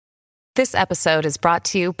This episode is brought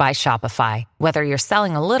to you by Shopify. Whether you're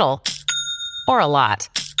selling a little or a lot,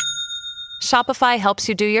 Shopify helps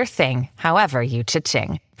you do your thing, however you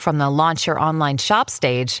cha-ching. From the launch your online shop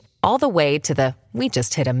stage, all the way to the we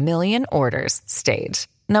just hit 1 million orders stage.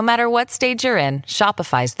 No matter what stage you're in,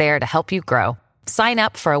 Shopify's there to help you grow. Sign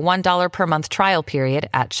up for a $1 per month trial period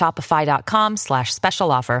at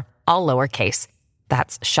shopify.com/special offer, all lowercase.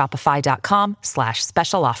 That's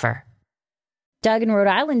shopify.com/special offer. Doug in Rhode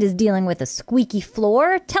Island is dealing with a squeaky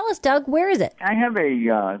floor. Tell us, Doug, where is it? I have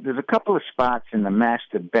there's a couple of spots in the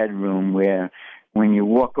master bedroom where when you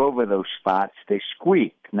walk over those spots, they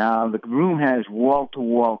squeak. Now, the room has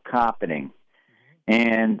wall-to-wall carpeting,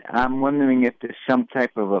 and I'm wondering if there's some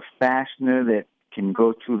type of a fastener that can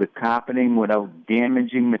go through the carpeting without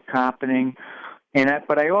damaging the carpeting.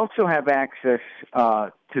 But I also have access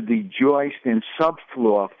to the joist and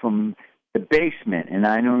subfloor from the basement, and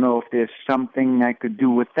I don't know if there's something I could do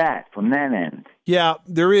with that from that end. Yeah,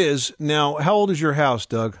 there is. Now, how old is your house,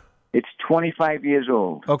 Doug? It's 25 years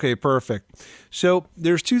old. Okay, perfect. So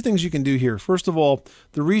there's two things you can do here. First of all,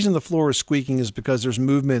 the reason the floor is squeaking is because there's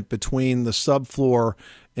movement between the subfloor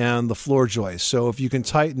and the floor joist. So if you can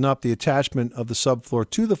tighten up the attachment of the subfloor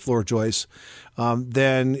to the floor joist,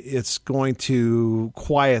 then it's going to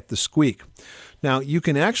quiet the squeak. Now, you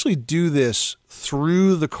can actually do this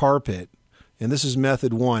through the carpet, and this is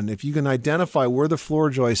method one. If you can identify where the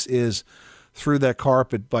floor joist is through that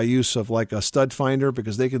carpet by use of like a stud finder,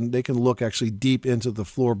 because they can look actually deep into the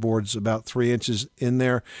floorboards about 3 inches in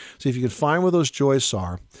there. So if you can find where those joists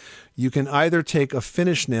are, you can either take a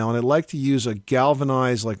finish nail, and I'd like to use a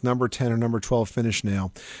galvanized like number 10 or number 12 finish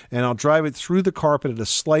nail, and I'll drive it through the carpet at a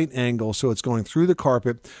slight angle so it's going through the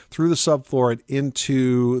carpet, through the subfloor, and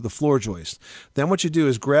into the floor joist. Then what you do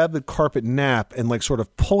is grab the carpet nap and like sort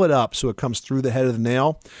of pull it up so it comes through the head of the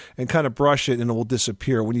nail and kind of brush it, and it will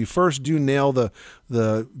disappear. When you first do nail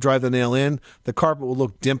drive the nail in, the carpet will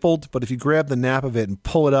look dimpled, but if you grab the nap of it and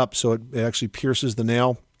pull it up so it actually pierces the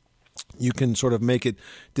nail, you can sort of make it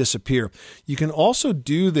disappear. You can also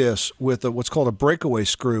do this with what's called a breakaway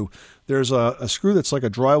screw. There's a screw that's like a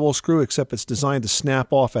drywall screw, except it's designed to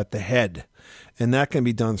snap off at the head, and that can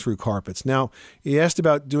be done through carpets. Now, you asked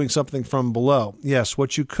about doing something from below. Yes,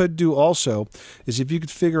 what you could do also is if you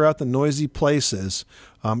could figure out the noisy places,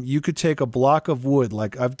 you could take a block of wood,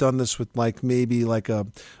 like I've done this with like maybe like a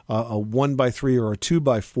 1x3 or a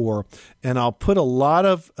 2x4, and I'll put a lot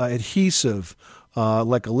of adhesive,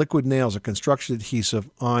 like a liquid nails, a construction adhesive,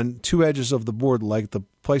 on two edges of the board, like the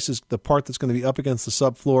part that's going to be up against the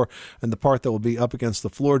subfloor and the part that will be up against the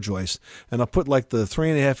floor joist. And I'll put like the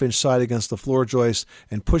 3.5-inch side against the floor joist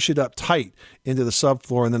and push it up tight into the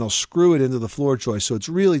subfloor, and then I'll screw it into the floor joist so it's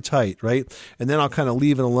really tight, right? And then I'll kind of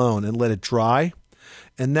leave it alone and let it dry.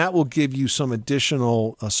 And that will give you some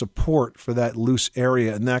additional support for that loose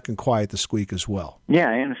area, and that can quiet the squeak as well. Yeah,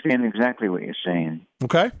 I understand exactly what you're saying.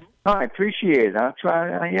 Okay? Oh, I appreciate it. I'll try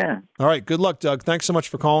it again. All right. Good luck, Doug. Thanks so much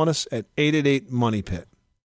for calling us at 888-MONEY-PIT.